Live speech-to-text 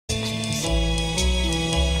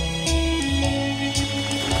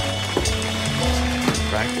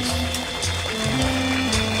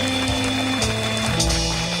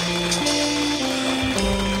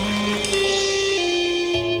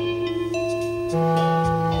What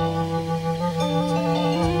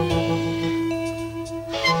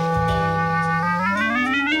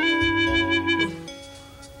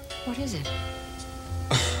is it?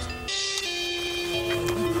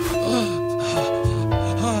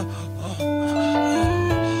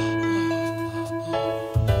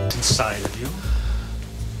 Inside of you.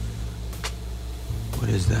 What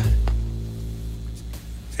is that?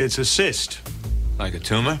 It's a cyst. Like a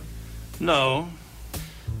tumor? No.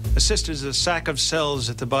 A cyst is a sac of cells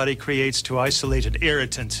that the body creates to isolate an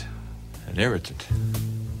irritant. An irritant?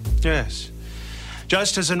 Yes.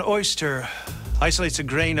 Just as an oyster isolates a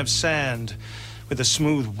grain of sand with a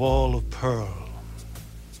smooth wall of pearl.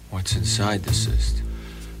 What's inside the cyst?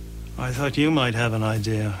 I thought you might have an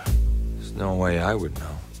idea. There's no way I would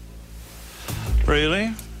know.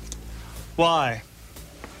 Really? Why?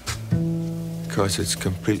 Because it's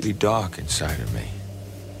completely dark inside of me.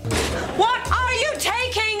 What are you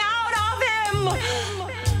taking out of him?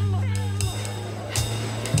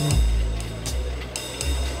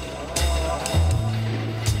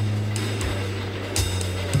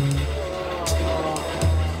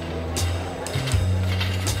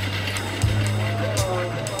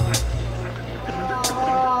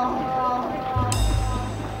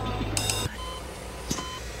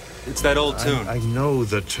 It's that old tune. I know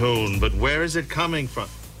the tune, but where is it coming from?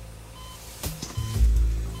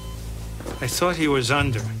 I thought he was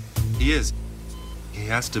under. He is. He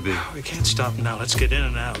has to be. We can't stop now. Let's get in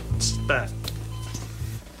and out. It's bad.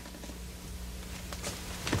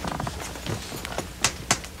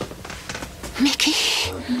 Mickey.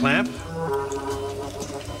 Clamp?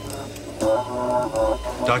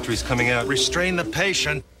 Doctor, he's coming out. Restrain the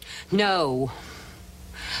patient. No.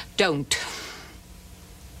 Don't.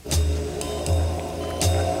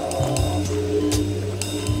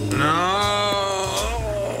 No.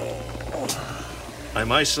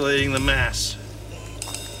 I'm isolating the mass.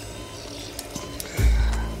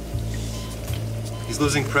 He's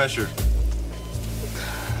losing pressure.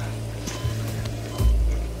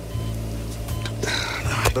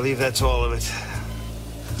 I believe that's all of it.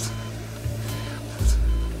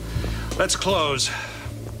 Let's close.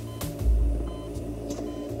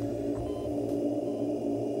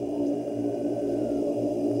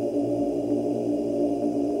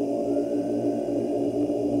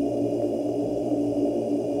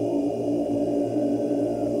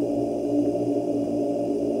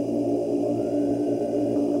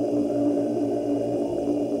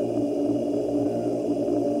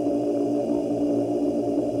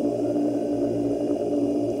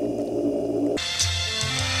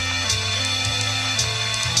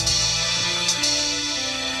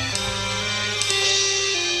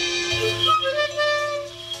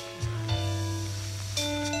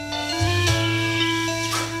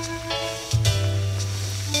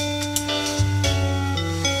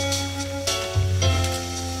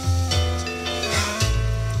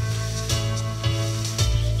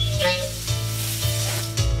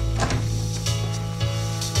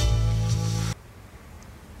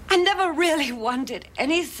 Really wanted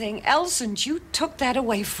anything else, and you took that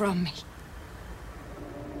away from me.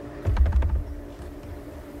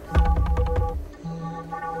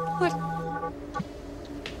 What?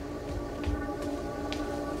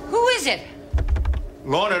 Who is it?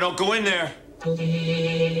 Lorna, don't go in there. Who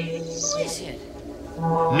is it?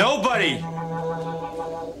 Nobody.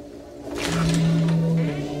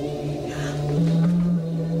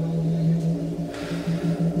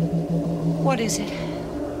 What is it?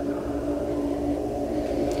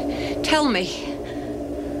 Tell me.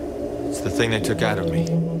 It's the thing they took out of me.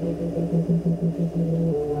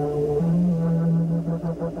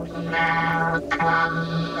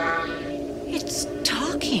 It's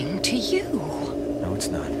talking to you. No, it's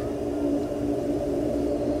not.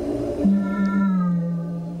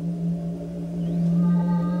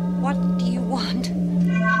 What do you want?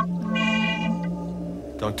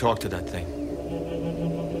 Don't talk to that thing.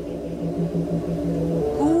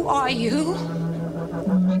 Who are you?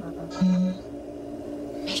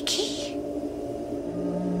 Mickey?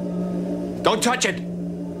 Don't touch it!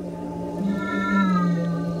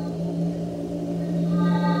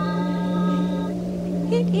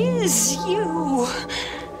 It is you.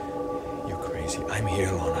 You're crazy. I'm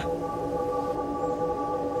here, Lorna.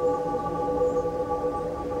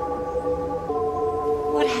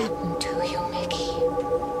 What happened to you, Mickey?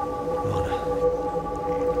 Lorna,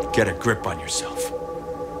 get a grip on yourself.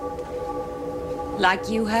 Like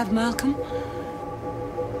you have, Malcolm?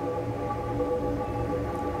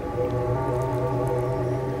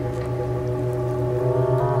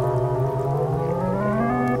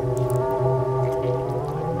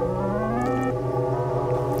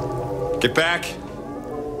 Get back!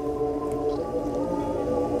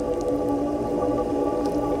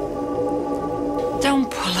 Don't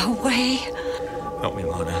pull away. Help me,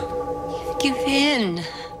 Lana. Give in.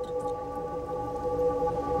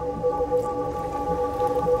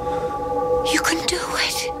 You can do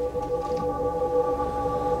it.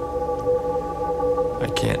 I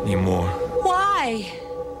can't anymore. Why?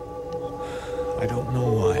 I don't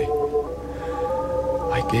know why.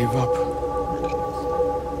 I gave up.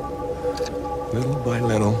 Little by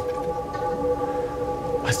little.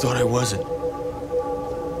 I thought I wasn't.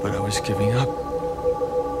 But I was giving up.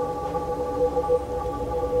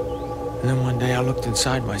 And then one day I looked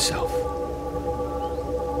inside myself.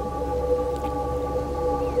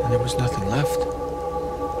 And there was nothing left.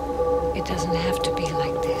 It doesn't have to be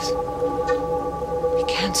like this. We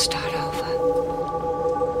can't start over.